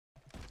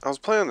I was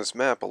playing on this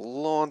map a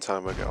long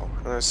time ago,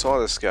 and I saw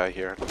this guy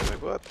here, and I was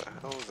like, what the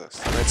hell is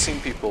this? And I'd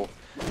seen people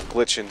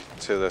glitch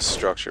into this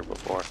structure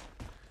before.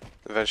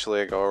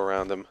 Eventually I go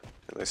around him,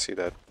 and I see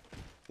that,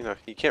 you know,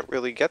 he can't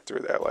really get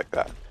through there like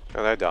that.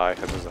 And I die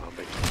as a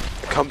zombie.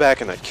 I come back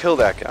and I kill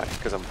that guy,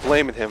 because I'm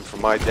blaming him for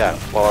my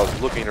death, while I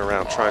was looking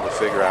around trying to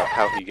figure out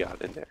how he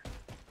got in there.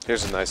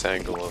 Here's a nice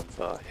angle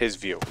of his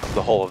view of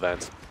the whole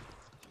event.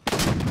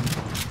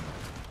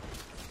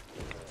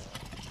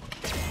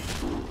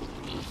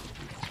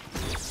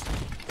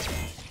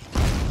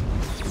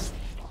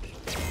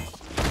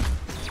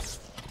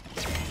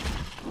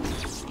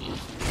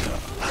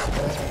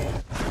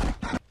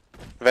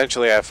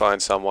 Eventually I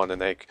find someone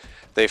and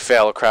they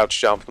fail a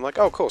crouch jump. I'm like,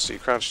 oh cool, so you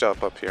crouch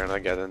jump up here, and I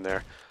get in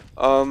there.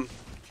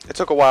 It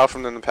took a while for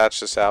them to patch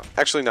this out.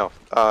 Actually no,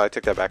 I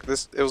take that back.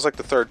 It was like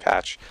the third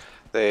patch.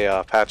 They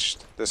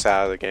patched this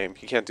out of the game.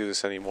 You can't do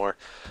this anymore.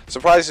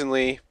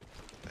 Surprisingly,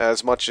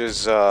 as much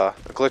as a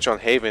glitch on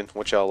Haven,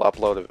 which I'll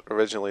upload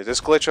originally, this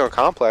glitch on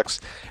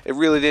Complex, it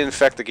really didn't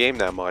affect the game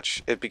that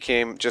much. It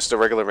became just a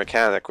regular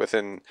mechanic.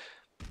 Within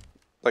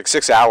like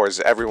 6 hours,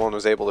 everyone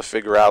was able to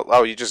figure out,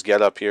 oh, you just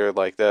get up here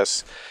like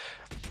this.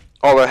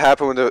 All that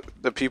happened with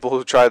the people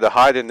who tried to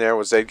hide in there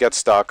was they'd get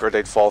stuck, or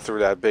they'd fall through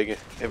that big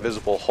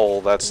invisible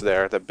hole that's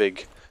there, that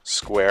big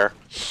square.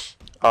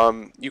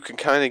 You can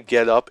kind of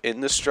get up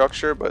in the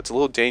structure, but it's a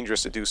little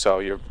dangerous to do so.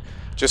 You're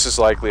just as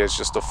likely as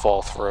just to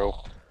fall through.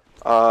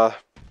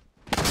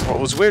 What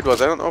was weird was,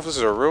 I don't know if this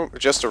is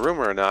just a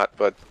rumor or not,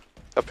 but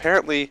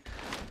apparently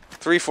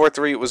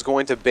 343 was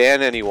going to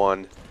ban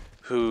anyone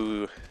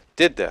who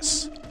did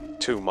this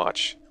too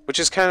much, which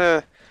is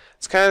kind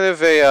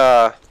of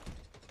a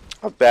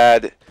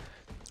bad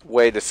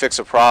way to fix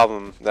a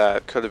problem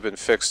that could have been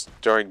fixed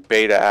during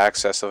beta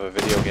access of a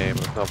video game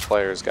if no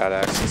players got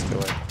access to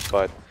it.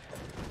 But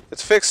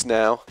it's fixed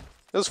now.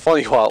 It was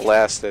funny while it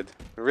lasted.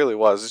 It really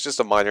was. It's just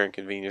a minor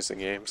inconvenience in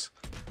games.